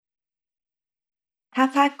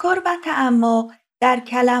تفکر و تعمق در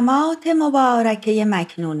کلمات مبارکه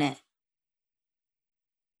مکنونه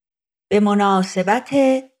به مناسبت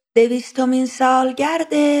 200مین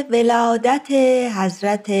سالگرد ولادت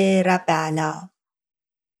حضرت رب اعلی.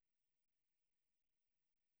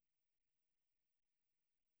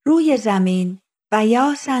 روی زمین و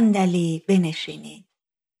یا صندلی بنشینید.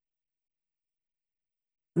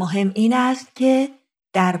 مهم این است که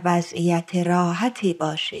در وضعیت راحتی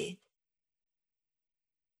باشید.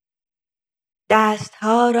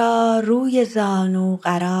 دستها را روی زانو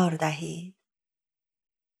قرار دهید.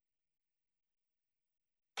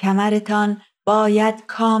 کمرتان باید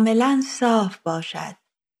کاملا صاف باشد،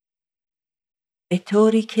 به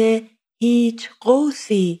طوری که هیچ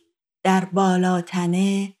قوسی در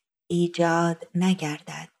بالاتنه ایجاد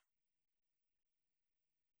نگردد.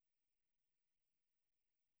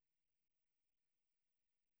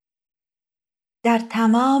 در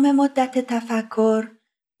تمام مدت تفکر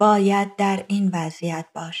باید در این وضعیت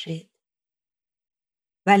باشید.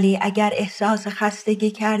 ولی اگر احساس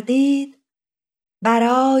خستگی کردید،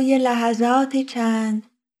 برای لحظاتی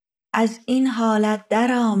چند از این حالت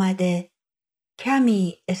در آمده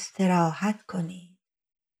کمی استراحت کنید.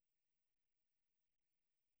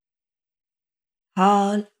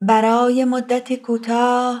 حال برای مدتی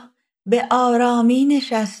کوتاه به آرامی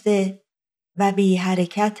نشسته و بی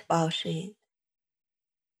حرکت باشید.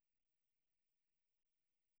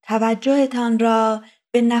 توجهتان را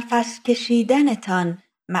به نفس کشیدنتان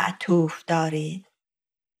معطوف دارید.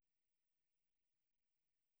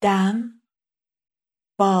 دم،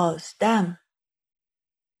 بازدم،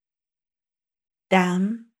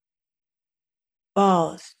 دم،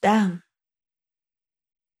 بازدم.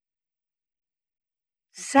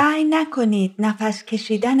 سعی نکنید نفس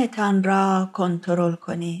کشیدنتان را کنترل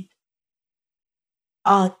کنید.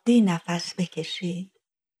 عادی نفس بکشید.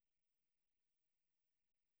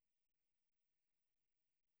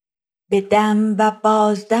 به دم و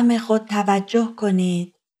بازدم خود توجه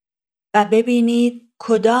کنید و ببینید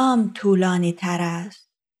کدام طولانی تر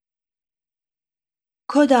است.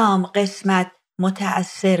 کدام قسمت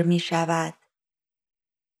متأثر می شود؟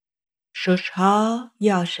 ششها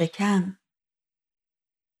یا شکم؟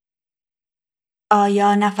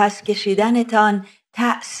 آیا نفس کشیدنتان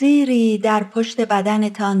تأثیری در پشت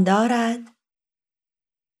بدنتان دارد؟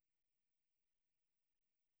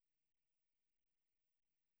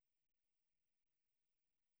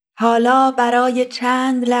 حالا برای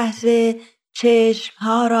چند لحظه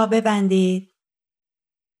چشمها را ببندید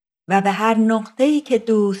و به هر نقطه‌ای که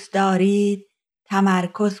دوست دارید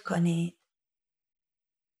تمرکز کنید.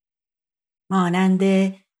 مانند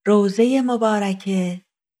روضه مبارکه،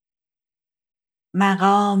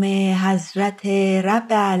 مقام حضرت رب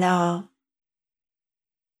اعلی،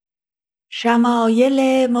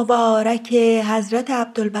 شمایل مبارک حضرت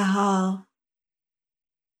عبدالبها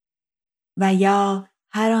و یا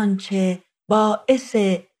هر آنچه باعث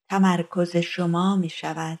تمرکز شما می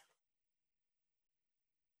شود.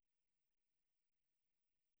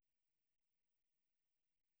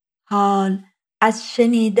 حال از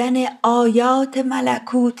شنیدن آیات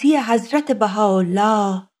ملکوتی حضرت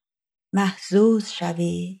بهاءالله محظوظ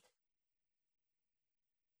شوید.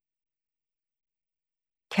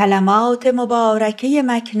 کلمات مبارکه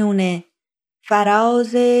مکنونه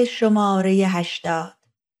فراز شماره 80.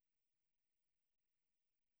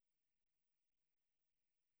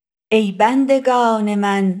 ای بندگان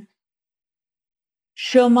من،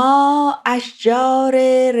 شما اشجار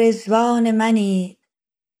رضوان منید.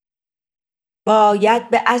 باید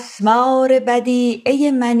به اسمار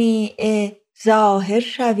بدیعه منیعه ظاهر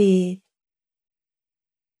شوید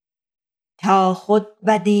تا خود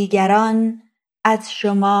و دیگران از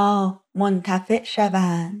شما منتفع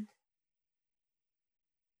شوند.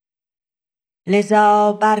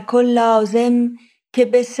 لذا بر کل لازم که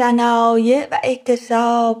به صنایع و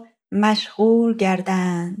اکتساب مشغول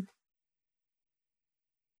گردند.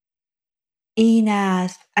 این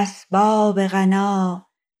است اسباب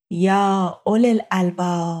غنا یا اولی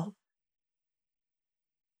الالباب.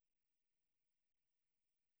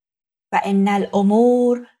 و ان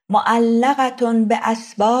الامور معلقة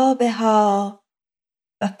باسبابها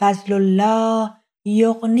و فضل الله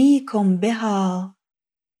یغنیکم بها.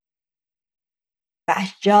 و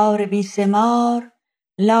اشجار بی ثمار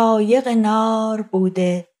لایق نار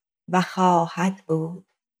بوده و خواهد بود.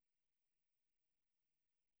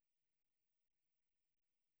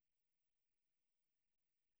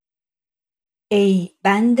 ای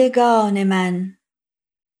بندگان من،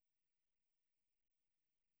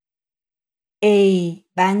 ای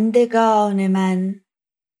بندگان من،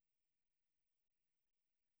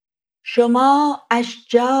 شما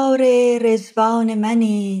اشجار رضوان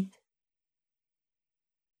منید،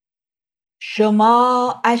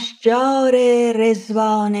 شما اشجار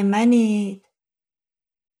رضوان منید.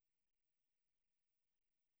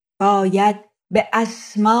 باید به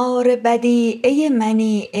اسمار بدیعه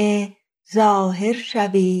منیعه ظاهر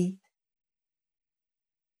شوید،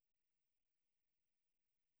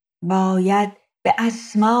 باید به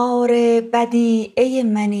اسمار بدیعه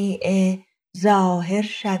منیعه ظاهر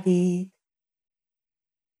شوید.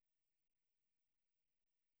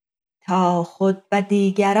 تا خود و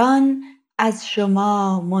دیگران از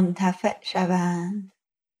شما منتفع شوند،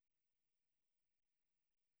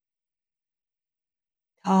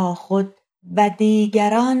 تا خود و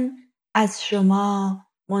دیگران از شما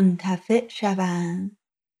منتفع شوند.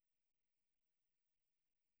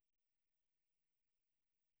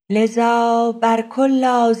 لذا بر کل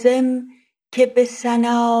لازم که به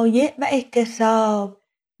صنایع و اکتساب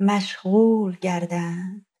مشغول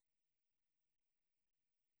گردند،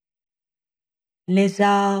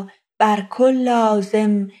 لذا بر کل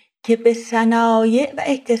لازم که به صنایع و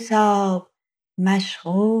اکتساب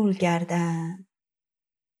مشغول گردند.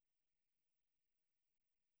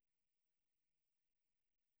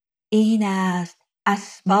 این است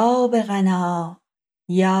اسباب غنا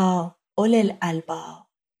یا اولی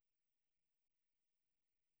الالباب،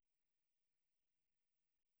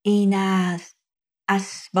 این است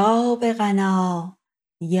اسباب غنا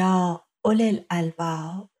یا اولی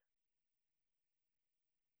الالباب.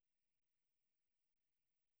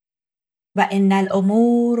 و ان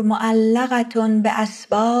الامور معلقة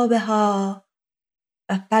باسبابها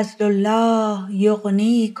و فضل الله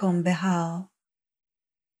یغنیکم بها.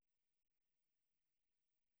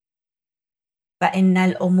 و ان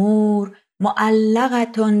الامور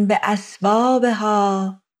معلقة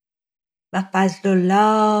باسبابها و فضل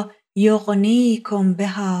الله یغنیکم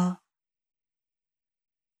بها.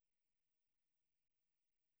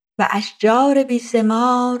 و اشجار بی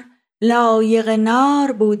ثمار لایق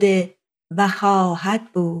نار بوده و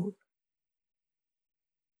خواهد بود،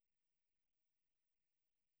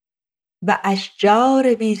 و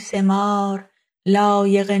اشجار بی ثمار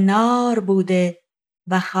لایق نار بوده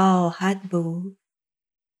و خواهد بود.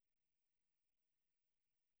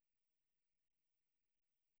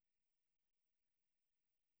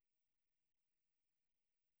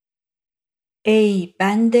 ای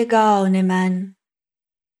بندگان من،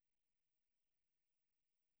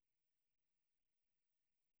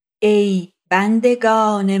 ای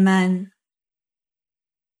بندگان من،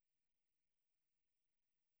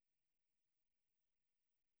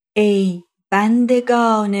 ای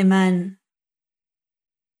بندگان من.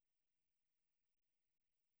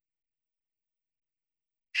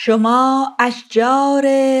 شما اشجار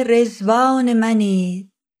رضوان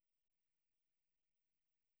منید،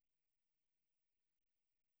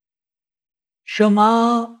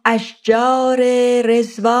 شما اشجار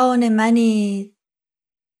رضوان منید.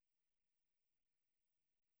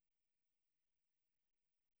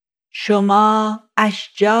 شما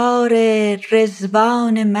اشجار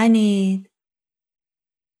رضوان منید.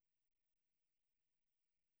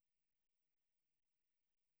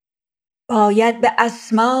 باید به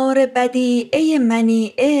اسمار بدیعه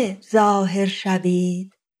منیعه ظاهر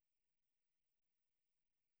شوید،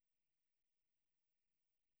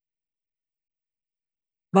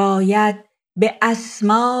 باید به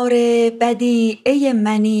اسمار بدیعه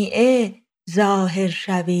منیعه ظاهر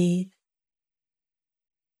شوید.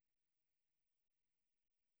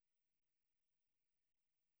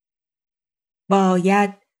 باید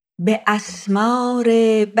به اسمار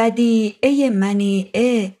بدیعه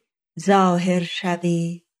منیعه ظاهر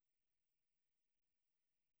شوید.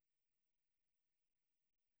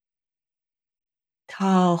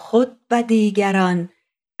 تا خود و دیگران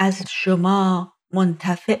از شما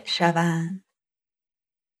منتفع شوند،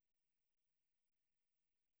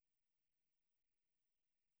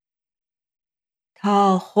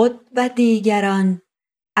 تا خود و دیگران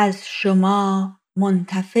از شما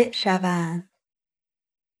منتفع شوند.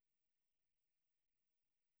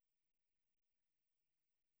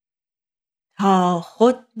 تا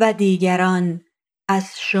خود و دیگران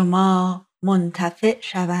از شما منتفع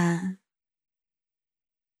شوند.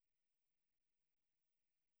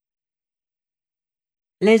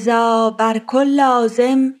 لذا بر کل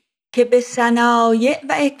لازم که به صنایع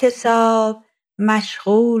و اکتساب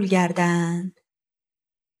مشغول گردند،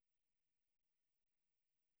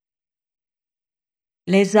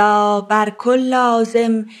 لذا بر کل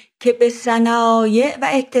لازم که به صنایع و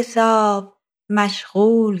اکتساب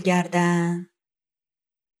مشغول گردند.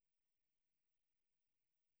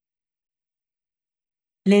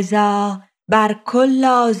 لذا بر کل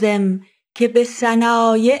لازم که به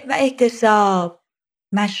صنایع و اکتساب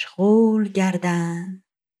مشغول گردند.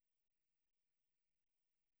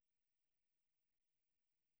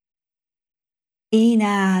 این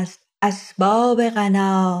است اسباب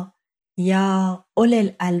غنا یا اولی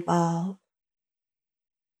الالباب.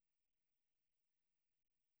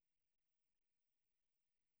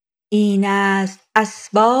 این است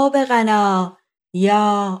اسباب غنا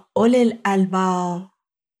یا اولی الالباب.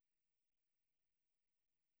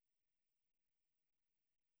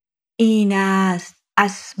 این است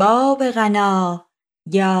اسباب غنا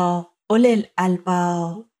یا اولی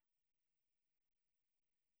الالباب.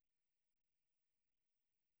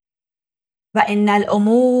 و ان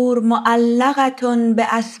الامور معلقة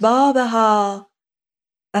باسبابها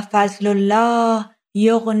و فضل الله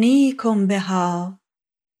یغنیکم بها.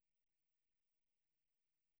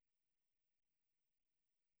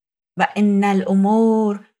 و ان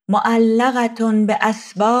الامور معلقة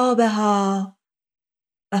باسبابها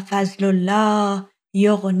و فضل الله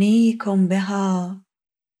یغنیکم بها.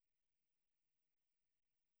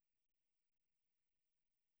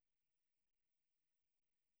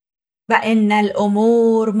 و ان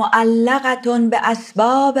الامور معلقة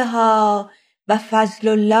باسبابها و فضل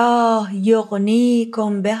الله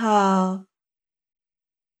یغنیکم بها.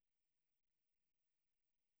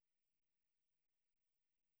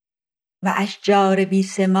 و اشجار بی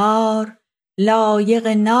ثمار لایق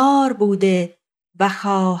نار بوده و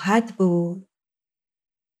خواهد بود.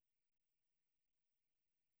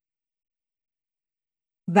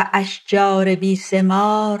 و اشجار بی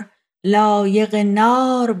ثمار لایق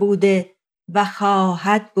نار بوده و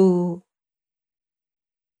خواهد بود.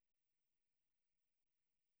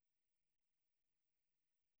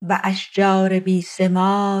 و اشجار بی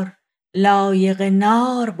ثمار لایق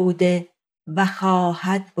نار بوده و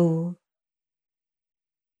خواهد بود.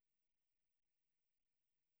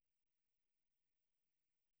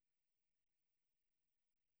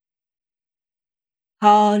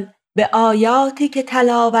 حال به آیاتی که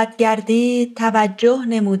تلاوت گردید توجه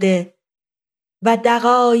نموده و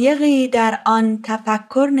دقایقی در آن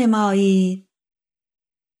تفکر نمایید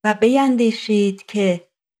و بیندیشید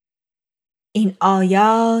که این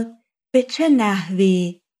آیات به چه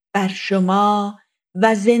نحوی بر شما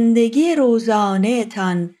و زندگی روزانه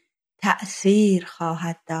تان تأثیر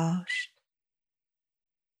خواهد داشت.